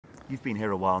You've been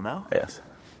here a while now. Yes.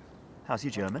 How's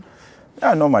your German?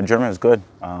 Yeah, no, my German is good.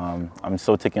 I'm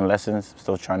still taking lessons,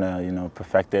 still trying to,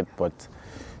 perfect it. But,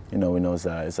 we know it's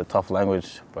a tough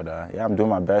language. But yeah, I'm doing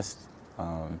my best.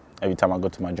 Every time I go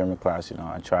to my German class,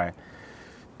 I try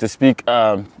to speak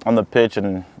on the pitch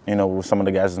and, with some of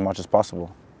the guys as much as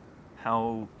possible.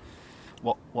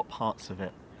 What parts of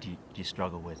it do you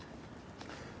struggle with?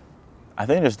 I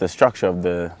think just the structure of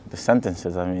the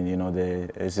sentences. I mean,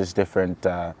 it's just different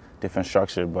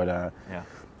structure. But yeah.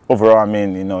 Overall, I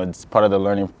mean, it's part of the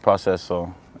learning process.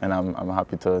 So, and I'm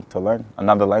happy to learn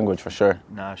another language for sure.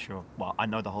 No, sure. Well, I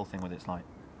know the whole thing with it's like,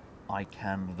 I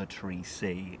can the tree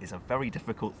see is a very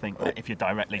difficult thing if you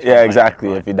directly translate yeah, exactly.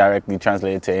 it, right? If you directly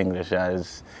translate it to English, yeah,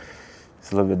 it's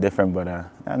a little bit different. But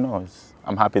yeah, no,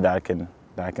 I'm happy that I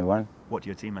can learn. What do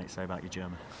your teammates say about your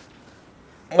German?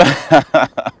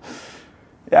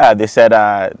 Yeah, they said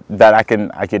that I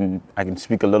can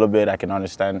speak a little bit, I can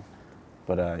understand.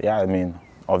 But yeah, I mean,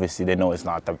 obviously they know it's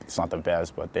not the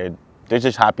best, but they're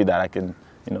just happy that I can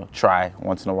try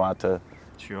once in a while to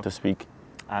speak.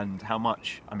 And how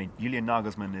much? I mean, Julian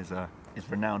Nagelsmann is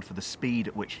renowned for the speed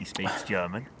at which he speaks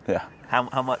German. Yeah.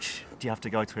 How much do you have to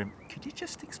go to him? Could you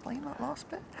just explain that last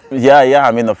bit? Yeah.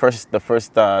 I mean, the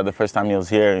first time he was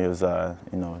here, he was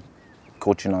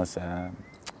coaching us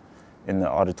in the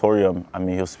auditorium. I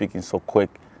mean, he was speaking so quick,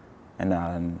 and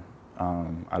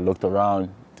I looked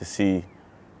around to see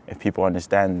if people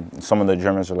understand. Some of the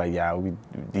Germans were like, "Yeah,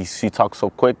 he talks so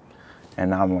quick,"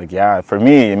 and I'm like, "Yeah." For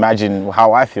me, imagine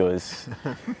how I feel. It's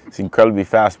incredibly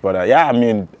fast. But yeah, I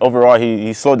mean, overall,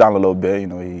 he slowed down a little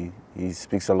bit. He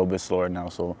speaks a little bit slower now,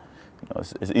 so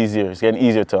it's easier. It's getting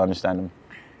easier to understand him.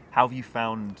 How have you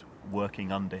found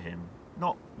working under him?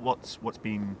 Not what's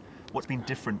been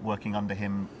different working under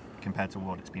him compared to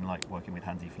what it's been like working with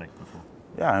Hansi Flick before?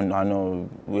 Yeah, I know.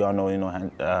 We all know.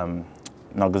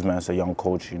 Nagelsmann is a young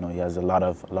coach. He has a lot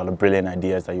of brilliant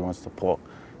ideas that he wants to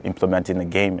implement in the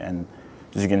game. And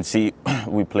as you can see,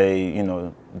 we play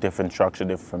different structure,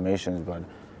 different formations. But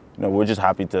we're just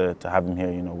happy to have him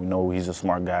here. We know he's a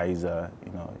smart guy. He's a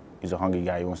hungry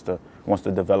guy. He wants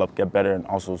to develop, get better, and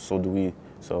also so do we.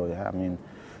 So yeah, I mean,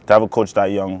 to have a coach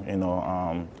that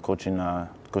young,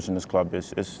 coaching this club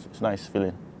is nice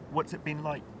feeling. What's it been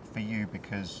like for you?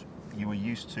 Because you were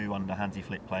used to, under Hansi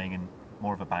Flick, playing in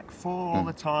more of a back four all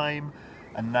the time,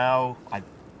 and now I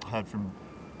heard from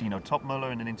Dino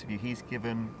Topmuller in an interview he's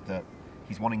given that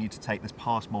he's wanting you to take this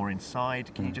pass more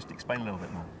inside. Can you just explain a little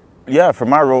bit more? Yeah, for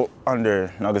my role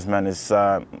under Nagelsmann, it's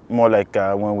more like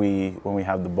when we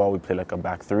have the ball, we play like a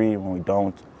back three. When we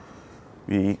don't,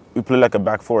 we play like a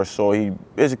back four. So he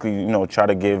basically try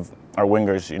to give our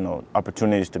wingers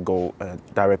opportunities to go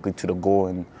directly to the goal,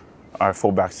 and our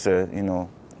fullbacks to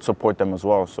support them as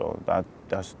well. So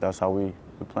that's how we're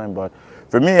playing. But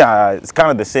for me, it's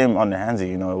kind of the same on the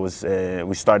Hansi. It was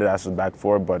we started as a back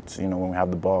four, but when we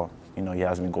have the ball, he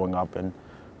has me going up, and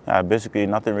basically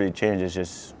nothing really changed. It's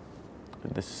just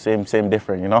the same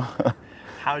different.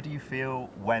 How do you feel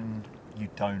when you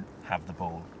don't have the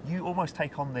ball? You almost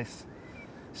take on this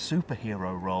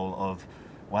superhero role of,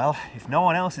 well, if no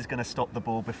one else is going to stop the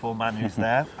ball before Manu's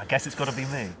there, I guess it's got to be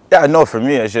me. Yeah, no, for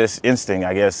me, it's just instinct,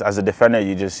 I guess. As a defender,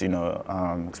 you just,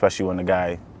 especially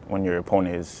when your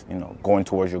opponent is, going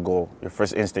towards your goal, your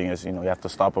first instinct is, you have to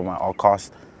stop him at all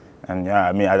costs. And yeah,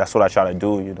 I mean, that's what I try to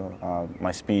do,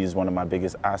 My speed is one of my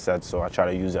biggest assets, so I try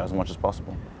to use it as much as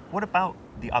possible. What about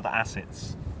the other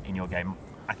assets in your game?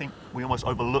 I think we almost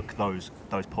overlook those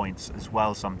points as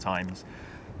well sometimes.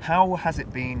 How has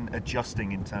it been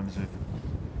adjusting in terms of,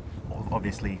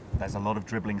 obviously, there's a lot of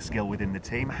dribbling skill within the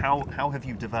team. How have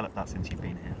you developed that since you've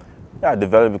been here? Yeah, I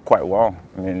developed it quite well.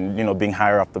 I mean, being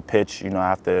higher up the pitch, I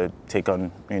have to take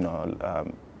on,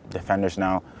 defenders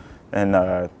now. And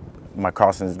my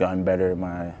crossing has gotten better.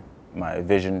 My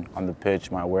vision on the pitch,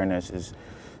 my awareness has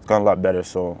gotten a lot better.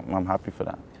 So I'm happy for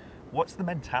that. What's the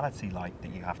mentality like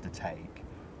that you have to take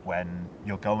when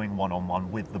you're going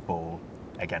one-on-one with the ball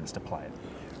against a player?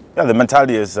 Yeah, the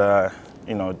mentality is, to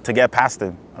get past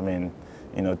him. I mean,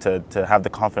 to have the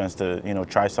confidence to,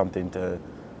 try something.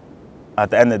 At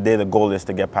the end of the day, the goal is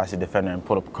to get past the defender and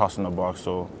put up a cross in the box.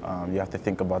 So you have to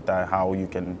think about that, how you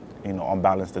can,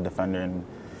 unbalance the defender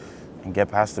and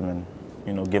get past him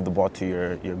and, give the ball to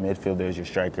your midfielders, your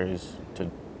strikers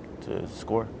to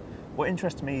score. What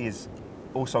interests me is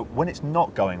also when it's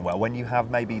not going well, when you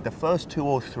have maybe the first two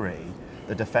or three,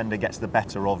 the defender gets the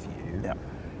better of you. Yeah.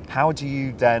 How do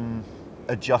you then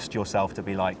adjust yourself to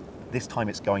be like, this time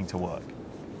it's going to work?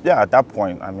 Yeah, at that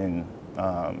point, I mean,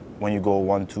 when you go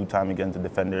 1-2 time against the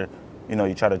defender,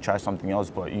 you try to try something else,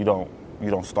 but you don't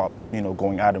stop,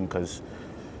 going at him because,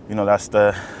 you know, that's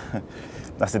the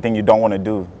that's the thing you don't want to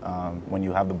do when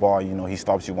you have the ball. You know, he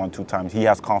stops you 1-2 times. He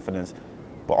has confidence,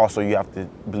 but also you have to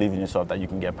believe in yourself that you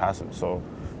can get past him. So,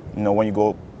 you know, when you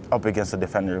go up against a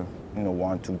defender, you know,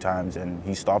 1-2 times and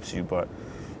he stops you, but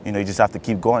you know, you just have to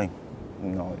keep going. You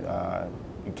know,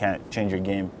 you can't change your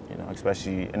game. You know,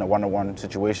 especially in a one-on-one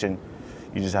situation,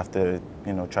 you just have to,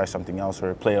 you know, try something else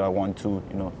or play a 1-2. You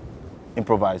know,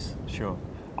 improvise. Sure.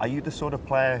 Are you the sort of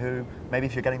player who, maybe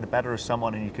if you're getting the better of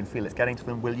someone and you can feel it's getting to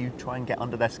them, will you try and get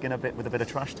under their skin a bit with a bit of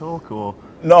trash talk, or?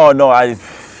 No.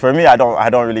 For me, I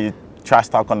don't really trash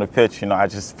talk on the pitch. You know, I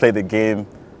just play the game.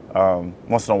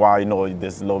 Once in a while, you know,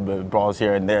 there's a little bit of brawls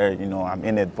here and there. You know, I'm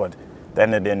in it, but at the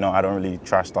end of the day, no, I don't really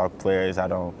trash talk players. I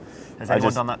don't. Has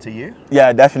anyone done that to you?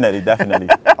 Yeah, definitely.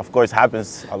 Of course, it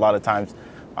happens a lot of times.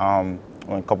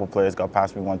 When a couple players got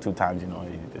past me 1-2 times, you know,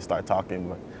 they start talking.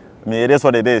 But I mean, it is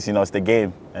what it is. You know, it's the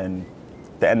game, and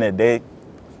at the end of the day,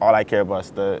 all I care about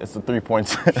is the 3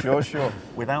 points. Sure.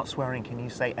 Without swearing, can you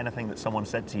say anything that someone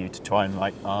said to you to try and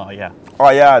like, yeah? Oh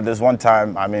yeah, there's one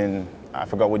time. I mean, I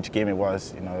forgot which game it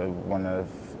was. You know, one of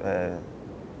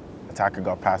attacker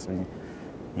got past me.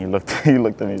 He looked at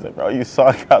me. He's like, "Bro, you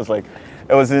suck." I was like,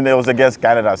 it was against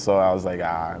Canada, so I was like,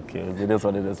 okay, it is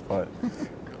what it is. But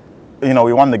you know,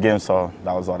 we won the game, so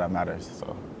that was all that matters.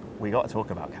 So we got to talk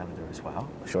about Canada as well.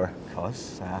 Sure.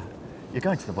 Because you're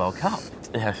going to the World Cup.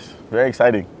 Yes, very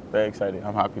exciting. Very exciting.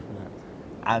 I'm happy for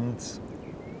that. And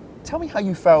tell me how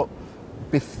you felt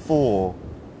before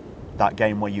that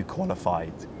game where you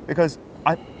qualified, because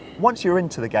once you're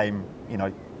into the game, you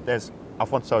know, there's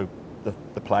Alphonso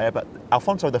the player, but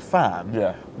Alphonso the fan.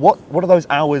 Yeah. What are those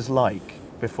hours like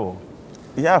before?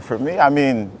 Yeah, for me, I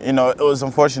mean, you know, it was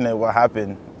unfortunate what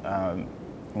happened.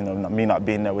 You know, me not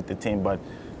being there with the team, but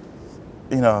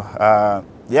you know,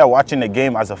 yeah, watching the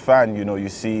game as a fan, you know, you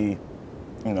see,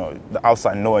 you know, the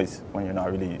outside noise when you're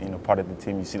not really, you know, part of the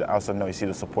team. You see the outside noise, you see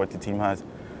the support the team has,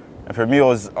 and for me, it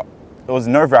was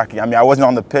nerve-wracking. I mean, I wasn't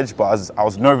on the pitch, but I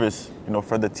was nervous, you know,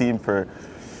 for the team, for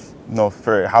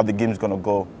how the game's gonna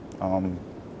go.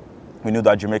 We knew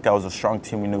that Jamaica was a strong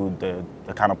team. We knew the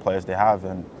kind of players they have,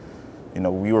 and you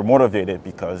know, we were motivated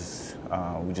because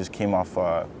we just came off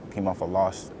a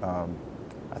loss.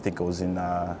 I think it was in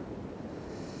I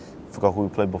forgot who we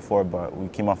played before, but we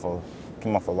came off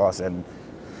a loss, and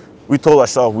we told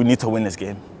ourselves we need to win this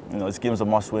game. You know, this game's a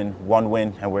must-win. One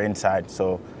win, and we're inside.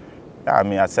 So, yeah, I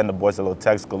mean, I sent the boys a little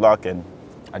text, good luck, and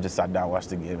I just sat down, watched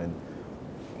the game, and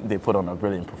they put on a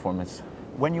brilliant performance.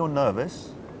 When you're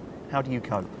nervous, how do you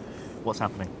cope? What's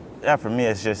happening? Yeah, for me,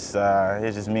 it's just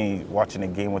me watching the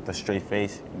game with a straight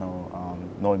face, you know,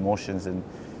 no emotions, and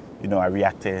you know, I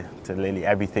react to literally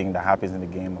everything that happens in the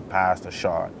game: a pass, a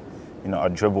shot, you know, a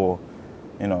dribble,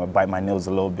 you know, I bite my nails a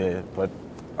little bit. But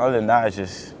other than that, it's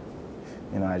just,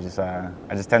 you know, I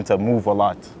just tend to move a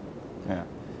lot. Yeah.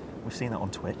 We've seen that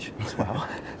on Twitch as well.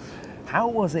 How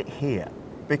was it here?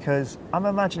 Because I'm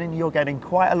imagining you're getting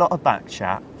quite a lot of back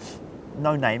chat.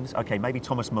 No names, okay, maybe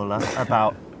Thomas Muller,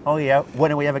 about, oh yeah,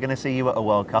 when are we ever going to see you at a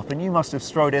World Cup? And you must have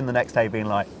strode in the next day being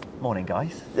like, morning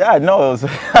guys. Yeah, no, it was,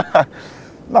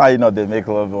 no, you know, they make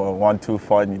a little bit of 1-2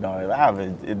 fun, you know,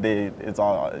 it's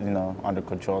all, you know, under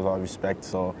control, it's all respect.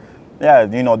 So, yeah,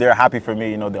 you know, they're happy for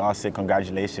me, you know, they all say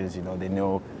congratulations, you know, they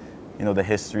know, you know, the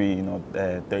history, you know,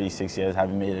 36 years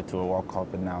having made it to a World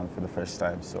Cup and now for the first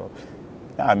time. So,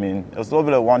 yeah, I mean, it was a little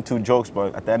bit of 1-2 jokes,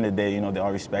 but at the end of the day, you know, they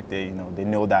all respect it. You know, they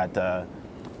know that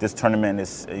this tournament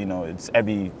is, you know, it's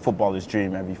every footballer's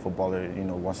dream. Every footballer, you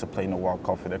know, wants to play in the World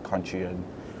Cup for their country, and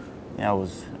yeah, it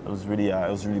was really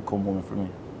a really cool moment for me.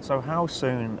 So, how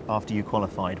soon after you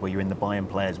qualified were you in the Bayern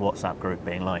players WhatsApp group,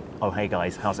 being like, "Oh, hey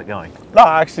guys, how's it going?" No,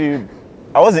 actually,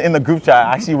 I wasn't in the group chat.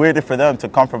 I actually waited for them to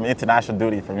come from international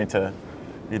duty for me to,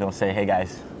 you know, say, "Hey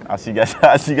guys, I'll see you guys.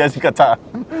 I'll see you guys in Qatar."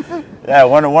 Yeah,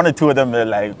 one or two of them, they're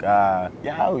like, yeah,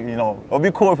 you know, it'll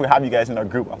be cool if we have you guys in our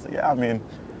group. I was like, yeah, I mean,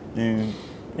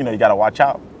 you know, you gotta watch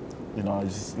out. You know,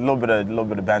 just a little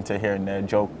bit of banter here and there,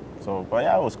 joke. So, but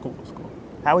yeah, it was cool. It was cool.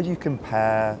 How would you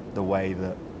compare the way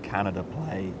that Canada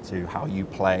play to how you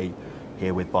play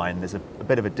here with Bayern? There's a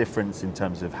bit of a difference in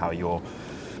terms of how you're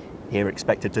here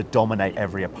expected to dominate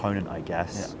every opponent, I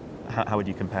guess. Yeah. How would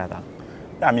you compare that?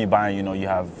 Yeah, I mean, Bayern, you know, you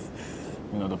have,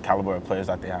 you know, the caliber of players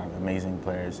that they have, amazing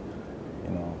players.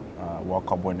 You know, World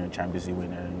Cup winner, Champions League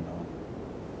winner, you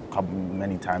know,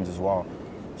 many times as well.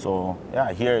 So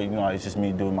yeah, here, you know, it's just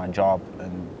me doing my job,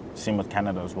 and same with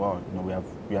Canada as well. You know,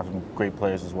 we have some great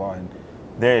players as well, and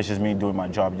there it's just me doing my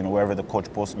job. You know, wherever the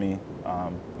coach posts me,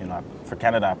 you know, for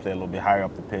Canada I play a little bit higher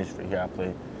up the pitch. For here I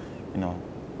play, you know,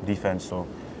 defense. So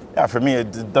yeah, for me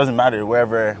it doesn't matter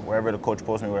wherever the coach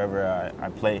posts me, wherever I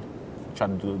play. try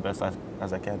to do the best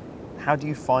as I can. How do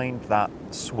you find that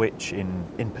switch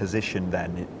in position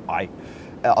then?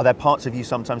 Are there parts of you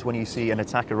sometimes when you see an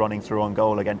attacker running through on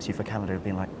goal against you for Canada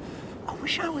being like, I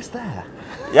wish I was there?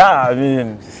 Yeah, I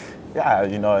mean, yeah,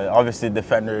 you know, obviously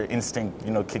defender instinct,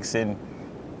 you know, kicks in.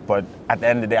 But at the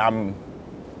end of the day, I'm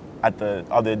at the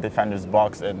other defender's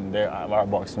box and they're at our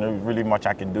box. And there's really much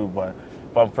I can do. But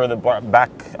if I'm further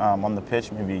back on the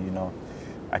pitch, maybe, you know,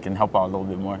 I can help out a little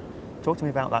bit more. Talk to me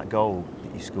about that goal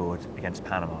that you scored against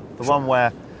Panama. The one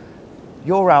where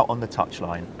you're out on the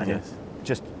touchline and Yes.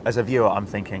 just as a viewer, I'm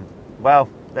thinking, well,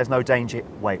 there's no danger.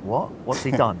 Wait, what? What's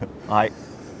he done?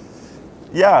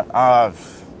 Yeah,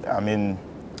 I mean,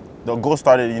 the goal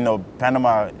started, you know,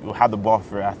 Panama had the ball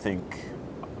for, I think,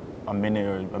 a minute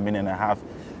or a minute and a half.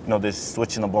 You know, they're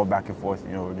switching the ball back and forth,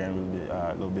 you know, we're getting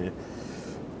a little bit,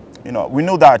 you know, we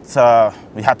knew that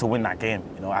we had to win that game.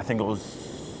 You know, I think it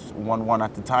was 1-1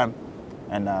 at the time.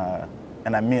 And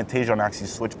me and Tajon actually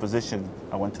switched positions.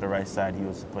 I went to the right side, he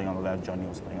was playing on the left, Johnny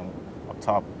was playing up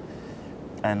top.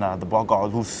 And the ball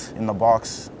got loose in the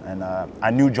box. And I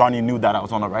knew Johnny knew that I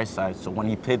was on the right side. So when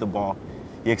he played the ball,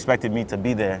 he expected me to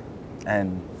be there.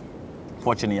 And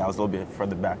fortunately, I was a little bit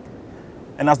further back.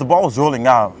 And as the ball was rolling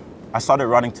out, I started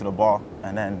running to the ball.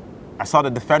 And then I saw the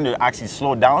defender actually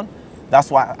slow down. That's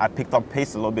why I picked up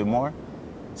pace a little bit more.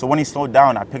 So when he slowed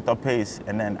down, I picked up pace.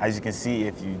 And then as you can see,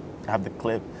 if you have the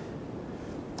clip,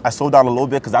 I slowed down a little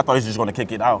bit because I thought he was just going to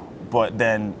kick it out. But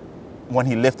then when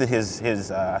he lifted his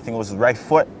I think it was his right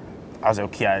foot, I was like,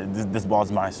 okay, this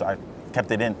ball's mine. So I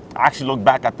kept it in. I actually looked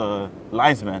back at the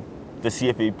linesman to see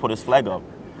if he put his flag up.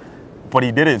 But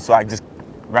he didn't, so I just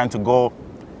ran to goal.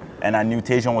 And I knew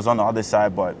Tajon was on the other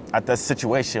side, but at that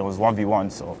situation, it was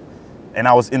 1v1. So, and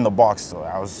I was in the box, so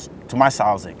I was, to myself,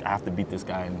 I was like, I have to beat this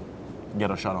guy and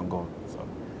get a shot on goal. So,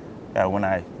 yeah, when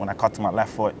I cut to my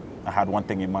left foot, I had one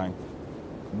thing in mind,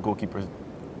 goalkeeper's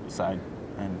side,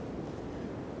 and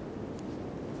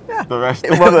yeah, the rest,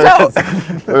 it worked out.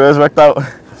 The rest worked out.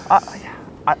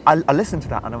 I listened to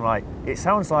that and I'm like, it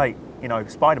sounds like, you know,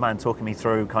 Spider-Man talking me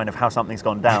through kind of how something's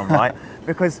gone down, right?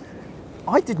 Because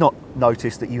I did not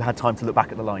notice that you had time to look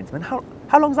back at the linesman. How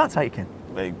long's that taken?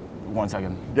 Like 1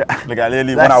 second. Yeah. Like I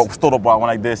literally, when I stood up, I went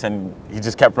like this, and he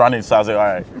just kept running. So I was like, all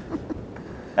right.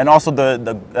 And also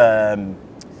the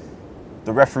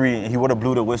referee, he would have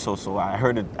blew the whistle, so I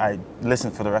heard it. I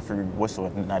listened for the referee whistle,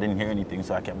 and I didn't hear anything,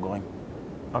 so I kept going.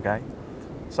 Okay.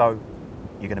 So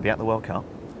you're going to be at the World Cup.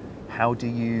 How do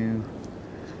you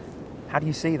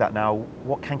see that now?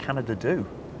 What can Canada do?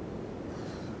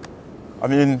 I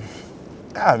mean,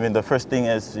 yeah, the first thing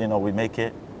is, you know, we make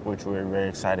it, which we're very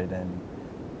excited, and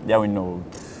yeah, we know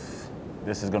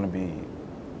this is going to be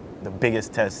the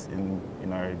biggest test in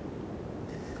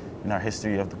our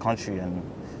history of the country, and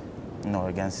you know,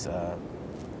 against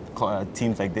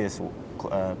teams like this,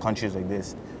 countries like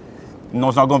this. You know,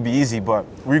 it's not going to be easy, but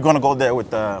we're going to go there with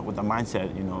the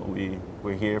mindset. You know,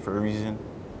 we're here for a reason.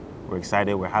 We're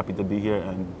excited. We're happy to be here,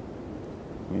 and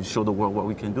we show the world what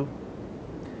we can do.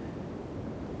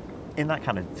 In that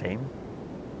Canada team,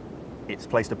 it's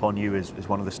placed upon you as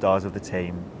one of the stars of the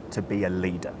team to be a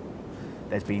leader.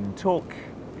 There's been talk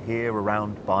here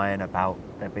around Bayern about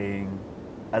there being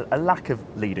a lack of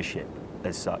leadership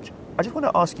as such. I just want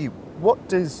to ask you, what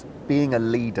does being a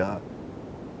leader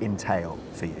entail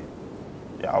for you?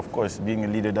 Yeah, of course, being a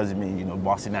leader doesn't mean, you know,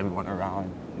 bossing everyone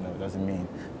around. You know, it doesn't mean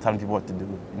telling people what to do.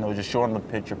 You know, just showing the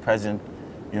pitch, you're present,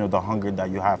 you know, the hunger that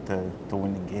you have to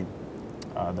win the game.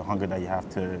 The hunger that you have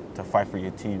to fight for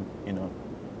your team, you know,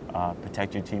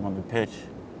 protect your team on the pitch.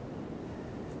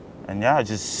 And yeah,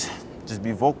 just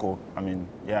be vocal. I mean,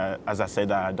 yeah, as I say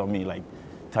that, I don't mean like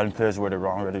telling players where they're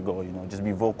wrong, where to go, you know, just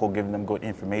be vocal, giving them good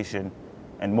information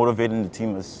and motivating the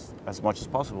team as much as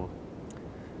possible.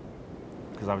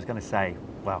 Because I was going to say,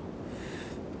 well,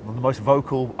 one of the most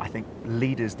vocal, I think,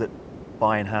 leaders that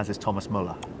Bayern has is Thomas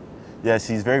Müller. Yes,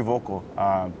 he's very vocal.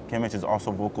 Kimmich is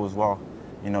also vocal as well.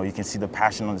 You know, you can see the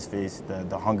passion on his face,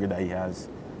 the hunger that he has.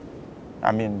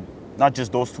 I mean, not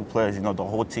just those two players, you know, the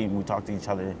whole team, we talk to each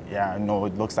other. Yeah, I know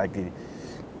it looks like we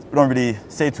don't really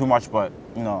say too much, but,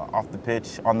 you know, off the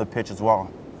pitch, on the pitch as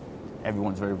well,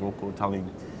 everyone's very vocal, telling,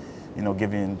 you know,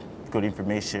 giving good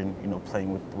information, you know,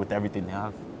 playing with everything they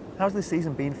have. How's this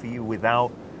season been for you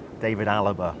without David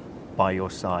Alaba by your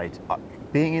side?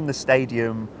 Being in the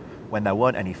stadium when there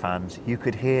weren't any fans, you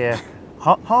could hear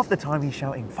half the time he's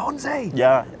shouting, Fonzie!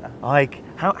 Yeah. Like,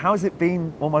 how's it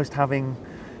been almost having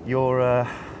your,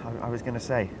 I was going to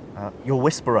say, your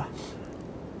whisperer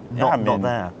not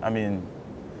there? I mean,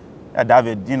 yeah,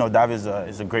 David, you know, David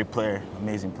is a great player,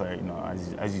 amazing player. You know,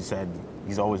 as you said,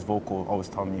 he's always vocal, always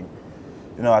telling me.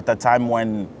 You know, at that time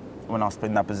when when I was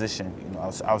playing that position. You know,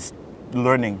 I was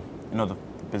learning, you know, the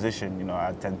position. You know,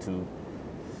 I tend to,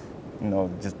 you know,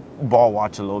 just ball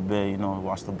watch a little bit. You know,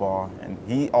 watch the ball, and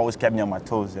he always kept me on my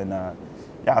toes. And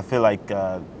yeah, I feel like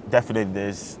definitely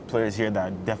there's players here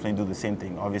that definitely do the same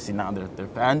thing. Obviously now they're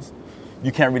fans,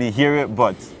 you can't really hear it,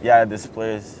 but yeah, there's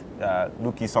players.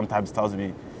 Luki sometimes tells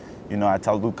me, you know, I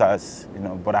tell Lucas, you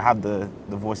know, but I have the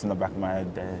voice in the back of my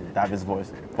head, Davies'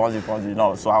 voice, Ponzi, you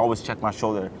know, so I always check my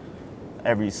shoulder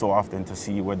every so often to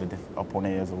see where the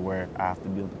opponent is or where I have to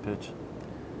be on the pitch.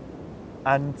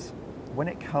 And when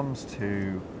it comes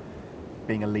to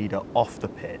being a leader off the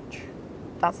pitch,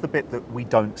 that's the bit that we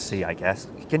don't see, I guess.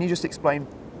 Can you just explain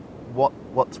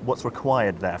what's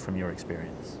required there from your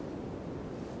experience?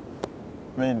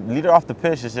 I mean, leader off the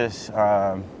pitch is just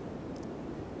a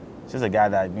guy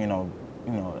that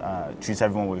treats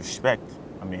everyone with respect.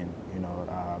 I mean, you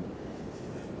know,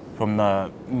 from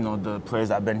the players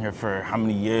that have been here for how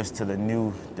many years to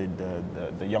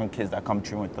the young kids that come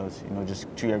train with us. You know, just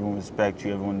treat everyone with respect,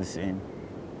 treat everyone the same.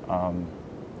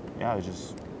 Yeah, it's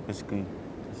just basically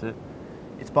that's it.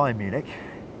 It's Bayern Munich.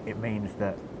 It means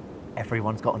that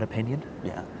everyone's got an opinion.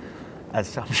 Yeah.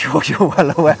 As I'm sure you're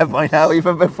well aware by now,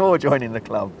 even before joining the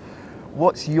club.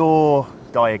 What's your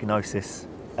diagnosis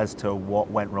as to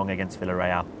what went wrong against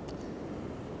Villarreal?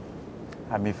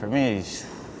 I mean, for me, it's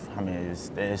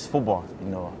football. You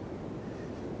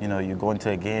know, you go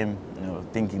into a game, you know,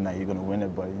 thinking that you're going to win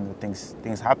it, but you know,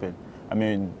 things happen. I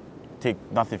mean, take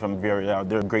nothing from Villarreal.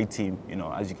 They're a great team. You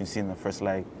know, as you can see in the first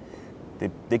leg,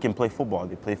 they can play football.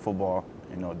 They play football.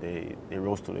 You know, they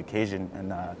rose to the occasion,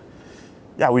 and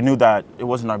yeah, we knew that it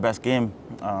wasn't our best game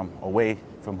away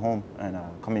from home, and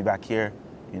coming back here,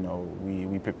 you know,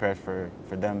 we prepared for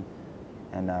them,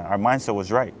 and our mindset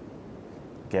was right.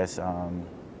 I guess I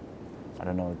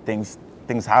don't know, things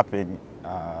happen.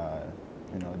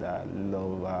 You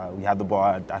know, we had the ball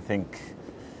at, I think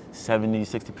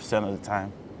 70-60% of the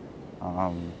time.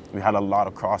 We had a lot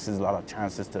of crosses, a lot of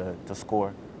chances to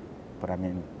score, but I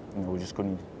mean, you know, we just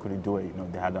couldn't do it. You know,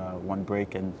 they had one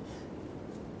break, and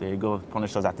there you go,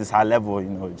 punished us at this high level. You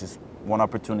know, just one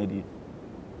opportunity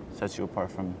sets you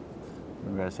apart from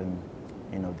the rest. And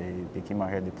you know, they came out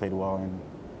here, they played well, and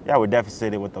yeah, we're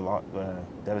devastated with the loss,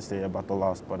 devastated about the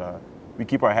loss. But we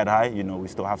keep our head high. You know, we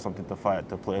still have something to fight,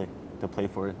 to play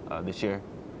for this year,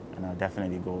 and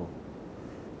definitely go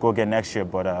again next year.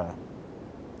 But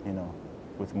you know,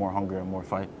 with more hunger and more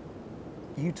fight.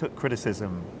 You took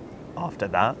criticism after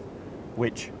that,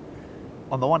 which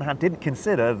on the one hand didn't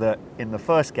consider that in the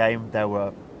first game there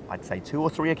were, I'd say, 2 or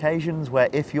 3 occasions where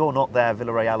if you're not there,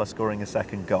 Villarreal are scoring a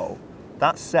second goal.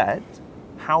 That said,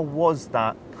 how was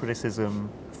that criticism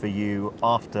for you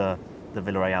after the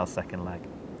Villarreal second leg?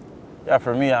 Yeah,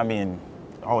 for me, I mean,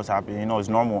 I was happy. You know, it's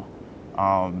normal.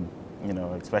 You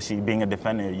know, especially being a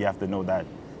defender, you have to know that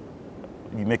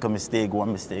you make a mistake,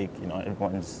 one mistake, you know,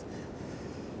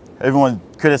 everyone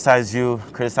criticizes you,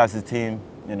 criticizes the team,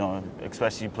 you know,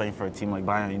 especially playing for a team like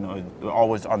Bayern, you know, we're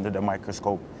always under the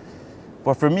microscope.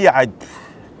 But for me, I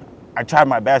tried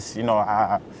my best, you know.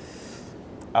 I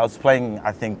was playing,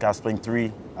 I think I was playing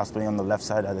 3. I was playing on the left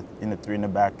side, in the 3 in the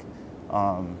back.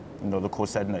 You know, the coach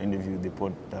said in the interview they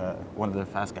put one of the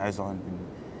fast guys on, and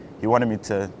he wanted me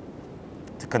to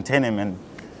contain him. And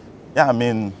yeah, I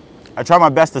mean, I tried my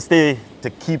best to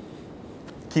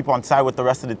keep on side with the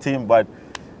rest of the team, but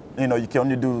you know, you can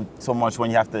only do so much when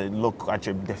you have to look at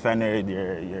your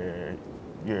defender,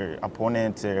 your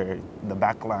opponent, or the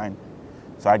back line.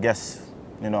 So I guess,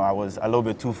 you know, I was a little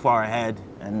bit too far ahead,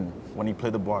 and when he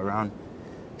played the ball around,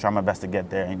 tried my best to get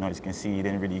there. You know, as you can see, he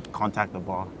didn't really contact the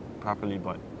ball properly,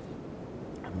 but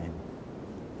I mean,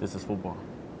 this is football.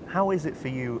 How is it for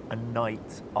you a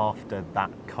night after that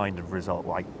kind of result?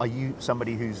 Like, are you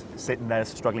somebody who's sitting there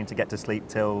struggling to get to sleep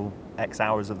till X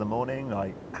hours of the morning?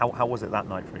 Like, how was it that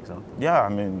night, for example? Yeah, I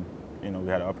mean, you know, we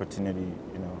had an opportunity,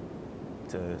 you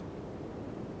know,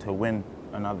 to win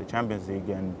another Champions League,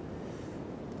 and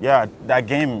yeah, that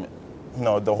game, you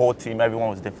know, the whole team, everyone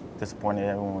was disappointed.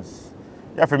 Everyone was,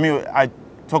 yeah. For me, I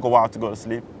took a while to go to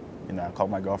sleep. You know, I called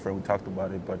my girlfriend. We talked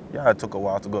about it, but yeah, it took a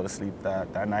while to go to sleep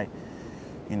that night.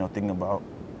 You know, thinking about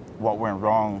what went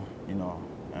wrong, you know,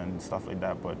 and stuff like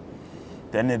that. But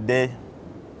at the end of the day,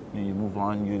 you move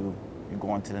on, you go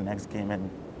on to the next game, and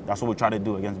that's what we try to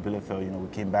do against Bielefeld. You know, we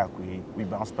came back, we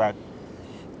bounced back,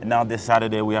 and now this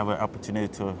Saturday we have an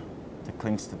opportunity to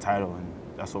clinch the title, and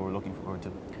that's what we're looking forward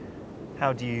to.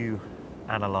 How do you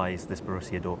analyse this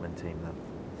Borussia Dortmund team then?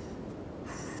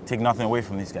 Take nothing away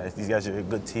from these guys. These guys are a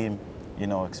good team, you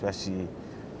know, especially,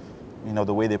 you know,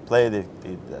 the way they play, they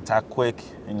attack quick.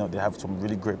 You know, they have some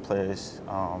really great players.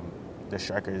 Their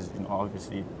strikers, you know,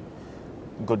 obviously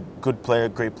good player,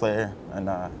 great player, and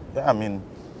yeah, I mean,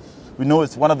 we know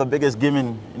it's one of the biggest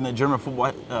given in the German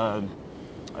football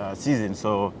season.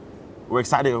 So we're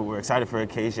excited. We're excited for the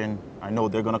occasion. I know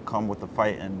they're gonna come with the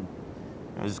fight, and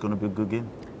it's just gonna be a good game.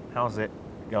 How's it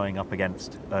going up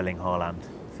against Erling Haaland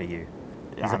for you?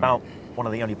 Yeah, He's about one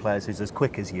of the only players who's as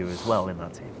quick as you as well in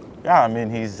that team. Yeah, I mean,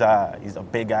 he's a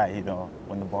big guy. You know,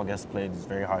 when the ball gets played, it's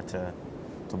very hard to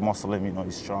muscle him. You know,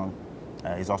 he's strong.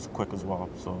 He's also quick as well.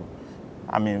 So,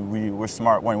 I mean, we're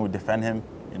smart when we defend him.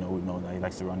 You know, we know that he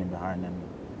likes to run in behind, and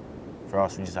for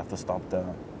us, we just have to stop the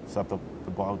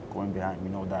ball going behind. We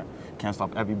know that can't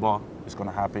stop every ball. It's going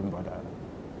to happen, but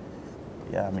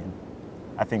yeah, I mean,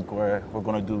 I think we're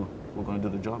going to do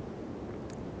the job.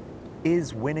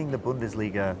 Is winning the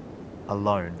Bundesliga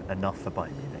alone enough for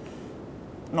Bayern Munich?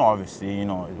 No, obviously, you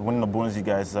know, winning the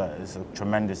Bundesliga is a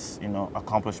tremendous, you know,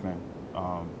 accomplishment.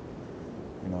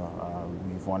 You know,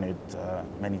 we've won it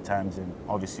many times, and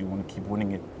obviously we want to keep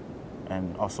winning it,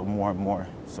 and also more and more.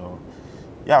 So,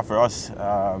 yeah, for us,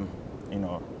 you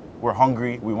know, we're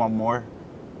hungry. We want more,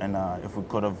 and if we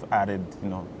could have added, you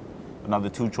know, another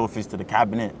 2 trophies to the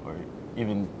cabinet, or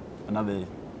even another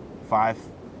 5,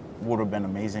 would have been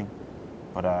amazing.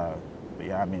 But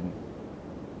yeah, I mean,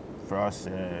 for us,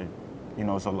 you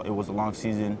know, it was a long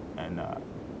season, and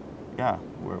yeah,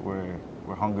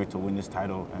 we're hungry to win this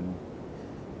title, and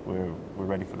we're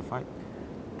ready for the fight.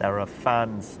 There are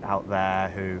fans out there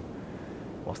who,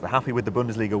 whilst they're happy with the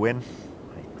Bundesliga win,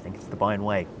 I think it's the Bayern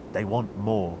way. They want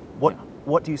more.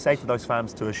 What do you say to those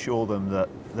fans to assure them that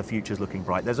the future's looking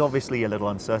bright? There's obviously a little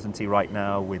uncertainty right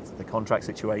now with the contract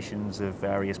situations of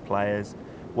various players.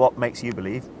 What makes you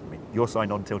believe? I mean, you're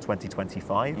signed on until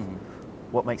 2025. Mm-hmm.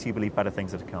 What makes you believe better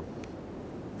things are to come?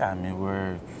 Yeah, I mean,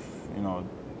 you know,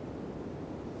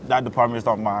 that department is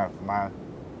not my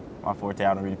forte.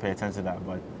 I don't really pay attention to that.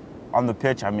 But on the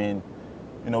pitch, I mean,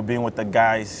 you know, being with the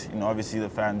guys, you know, obviously the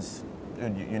fans,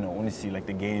 you know, only see like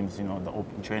the games, you know, the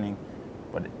open training.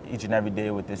 But each and every day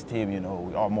with this team, you know,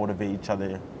 we all motivate each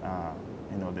other.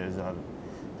 You know,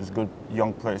 there's good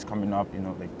young players coming up, you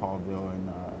know, like Paulville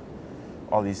and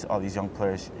all these young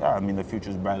players. Yeah, I mean, the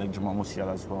future's bright, like Jamal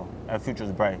Musiala as well. The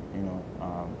future's bright, you know.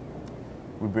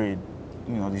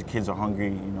 You know, these kids are hungry,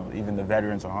 you know, even the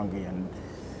veterans are hungry, and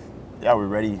yeah, we're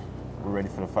ready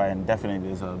for the fight, and definitely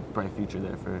there's a bright future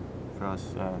there for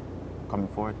us coming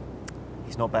forward.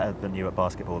 He's not better than you at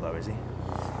basketball though, is he?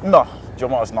 No,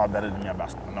 Jamal's not better than me at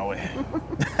basketball, no way.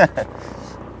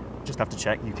 Just have to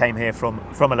check. You came here from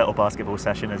a little basketball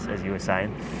session, as you were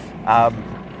saying.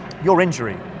 Your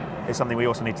injury is something we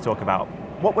also need to talk about.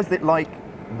 What was it like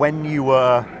when you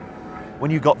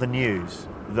got the news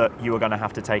that you were going to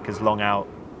have to take as long out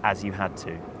as you had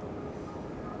to?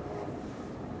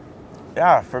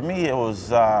 Yeah, for me it was,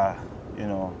 you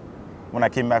know, when I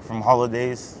came back from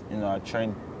holidays, you know, I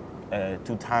trained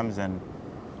 2 times, and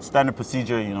standard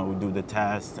procedure, you know, we do the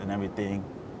test and everything.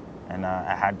 And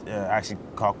I had actually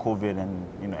caught COVID, and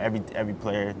you know, every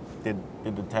player did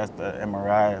the test, the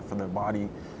MRI for their body,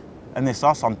 and they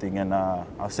saw something. And I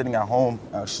was sitting at home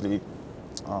actually,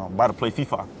 about to play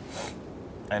FIFA,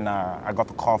 and I got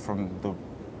the call from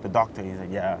the doctor. He's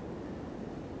like, "Yeah,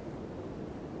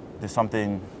 there's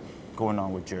something going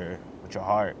on with your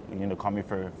heart. You need to call me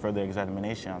for further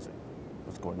examination." I was like,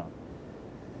 "What's going on?"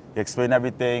 He explained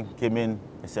everything, came in,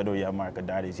 and said, "Oh yeah,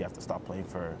 myocarditis, you have to stop playing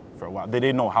for a while." They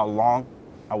didn't know how long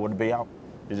I would be out.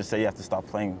 They just said you have to stop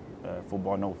playing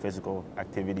football, no physical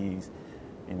activities.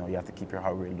 You know, you have to keep your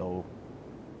heart rate low.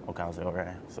 Okay, I was like, all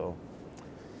right. So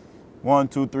 1,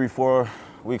 2, 3, 4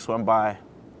 weeks went by,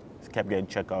 just kept getting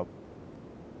checked up.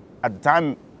 At the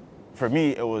time, for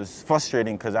me, it was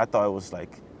frustrating because I thought it was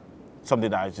like something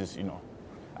that I just, you know,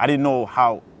 I didn't know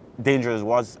how dangerous it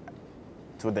was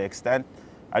to the extent.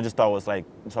 I just thought it was like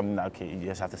something that, okay, you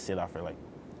just have to sit out for like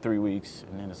 3 weeks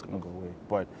and then it's gonna go away.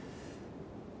 But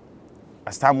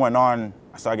as time went on,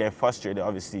 I started getting frustrated,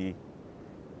 obviously.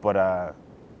 But I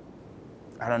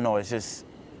don't know, it's just,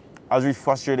 I was really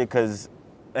frustrated because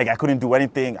like I couldn't do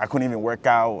anything. I couldn't even work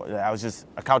out. I was just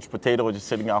a couch potato, just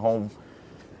sitting at home,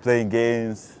 playing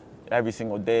games every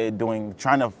single day,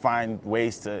 trying to find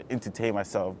ways to entertain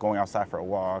myself, going outside for a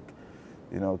walk,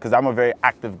 you know, because I'm a very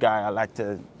active guy. I like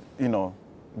to, you know,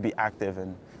 be active.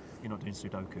 And you're not doing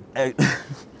Sudoku.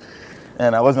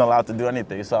 And I wasn't allowed to do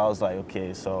anything, so I was like,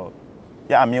 okay, so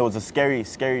yeah, I mean, it was a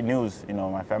scary news. You know,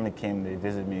 my family came, they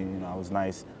visited me, you know, it was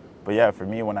nice. But yeah, for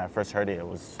me, when I first heard it, it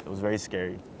was very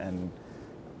scary. And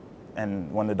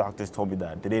when the doctors told me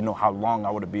that they didn't know how long I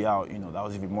would be out, you know, that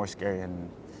was even more scary. And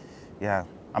yeah,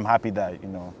 I'm happy that, you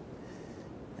know,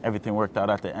 everything worked out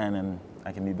at the end and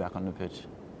I can be back on the pitch.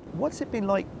 What's it been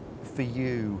like for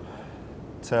you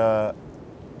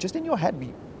just in your head,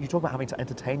 you talk about having to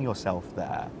entertain yourself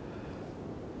there,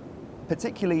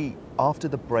 particularly after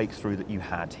the breakthrough that you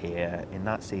had here in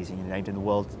that season. You named in the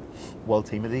World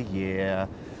Team of the Year.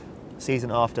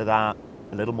 Season after that,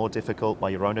 a little more difficult by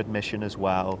your own admission as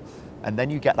well, and then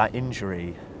you get that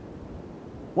injury.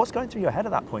 What's going through your head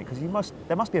at that point? Because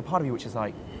there must be a part of you which is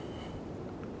like,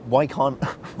 why can't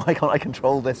I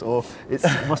control this? Or it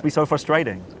must be so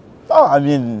frustrating. Oh, I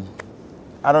mean,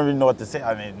 I don't really know what to say.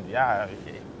 I mean, yeah,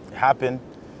 it happened.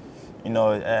 You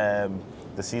know,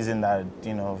 the season that,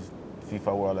 you know,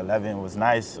 FIFA World 11 was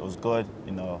nice. It was good.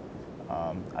 You know,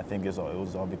 I think it was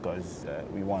all because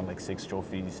we won like 6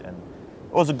 trophies, and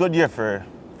it was a good year for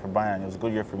Bayern. It was a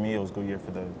good year for me. It was a good year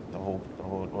for the whole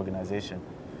organization.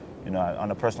 You know, on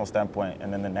a personal standpoint.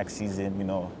 And then the next season, you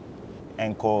know,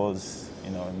 ankles, you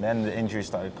know, and then the injuries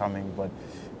started coming. But,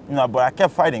 you know, I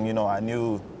kept fighting. You know, I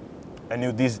knew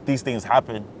these things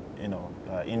happen. You know,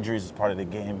 injuries is part of the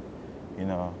game. You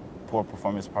know, poor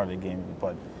performance is part of the game.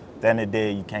 But at the end of the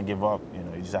day, you can't give up. You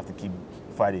know, you just have to keep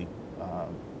fighting.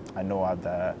 I know I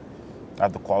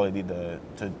have the quality to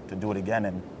do it again,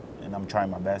 and I'm trying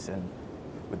my best. And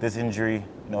with this injury,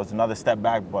 you know, it's another step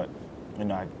back, but, you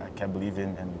know, I kept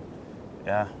believing, and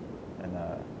yeah, and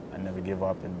I never gave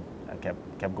up, and I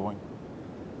kept going.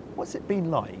 What's it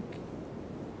been like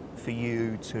for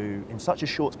you to, in such a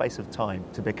short space of time,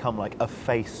 to become like a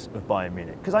face of Bayern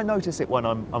Munich? Because I notice it when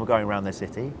I'm going around the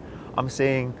city. I'm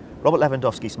seeing Robert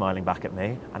Lewandowski smiling back at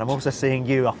me, and I'm also seeing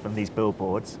you up on these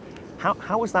billboards.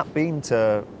 How has that been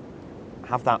to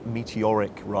have that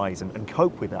meteoric rise and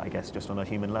cope with it, I guess, just on a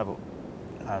human level?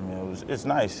 I mean, it's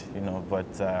nice, you know,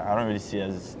 but I don't really see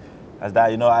it as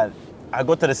that. You know, I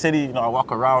go to the city, you know, I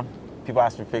walk around, people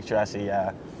ask me for a picture, I say,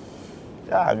 yeah.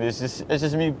 Yeah, I mean, it's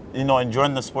just me, you know,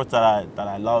 enjoying the sport that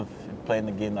I love, and playing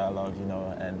the game that I love, you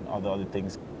know, and all the other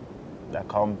things that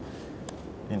come.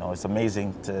 You know, it's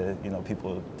amazing to, you know,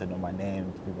 people to know my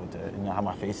name, people to, you know, have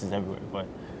my faces everywhere. But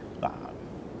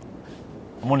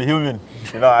I'm only human,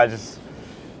 you know. I just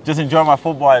enjoy my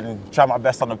football and try my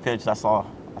best on the pitch. That's all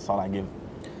I give.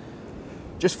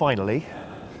 Just finally,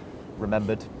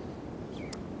 remembered.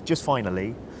 Just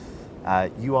finally,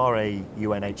 you are a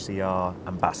UNHCR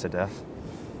ambassador.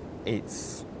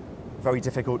 It's very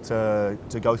difficult to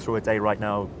go through a day right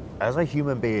now as a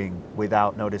human being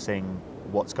without noticing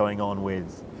what's going on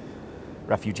with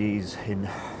refugees in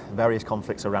various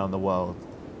conflicts around the world.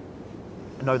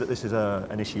 I know that this is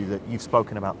an issue that you've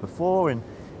spoken about before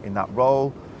in that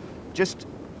role. Just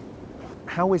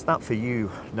how is that for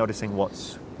you, noticing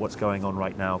what's going on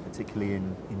right now, particularly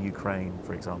in Ukraine,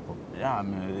 for example? Yeah, I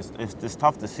mean, it's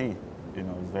tough to see. You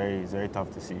know, it's very, very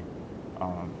tough to see.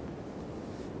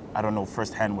 I don't know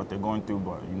firsthand what they're going through,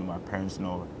 but, you know, my parents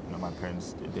know. You know, my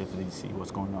parents definitely see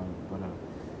what's going on. But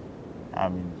I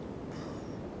mean,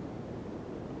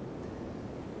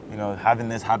 you know, having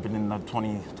this happen in the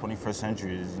 21st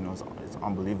century is, you know, it's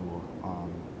unbelievable.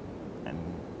 And,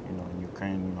 you know, in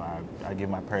Ukraine, you know, I give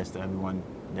my prayers to everyone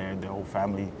there, their whole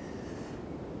family,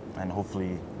 and hopefully,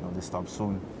 you know, this stops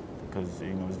soon, because,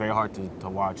 you know, it's very hard to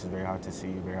watch, it's very hard to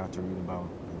see, very hard to read about.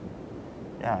 And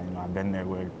yeah, you know, I've been there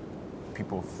where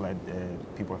people fled,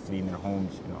 people are fleeing their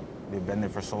homes. You know, they've been there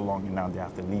for so long, and now they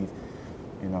have to leave.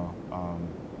 You know,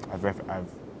 I've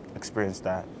experienced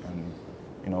that, and,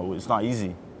 you know, it's not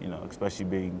easy. You know, especially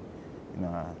being, you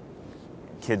know,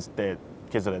 kids that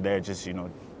are there just, you know,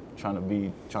 trying to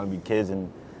be kids,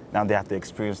 and now they have to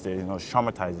experience it. You know, it's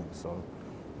traumatizing. So,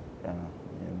 yeah,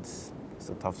 it's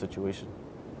a tough situation.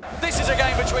 This is a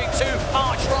game between two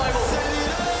arch rivals.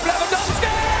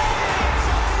 Lewandowski!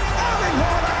 Erling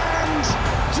Haaland!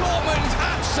 Dortmund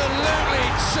absolutely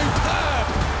superb.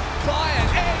 Bayern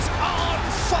is on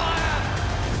fire.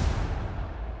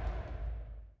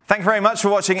 Thank you very much for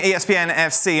watching ESPN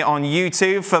FC on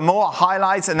YouTube. For more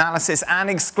highlights, analysis and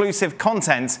exclusive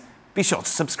content, be sure to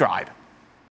subscribe.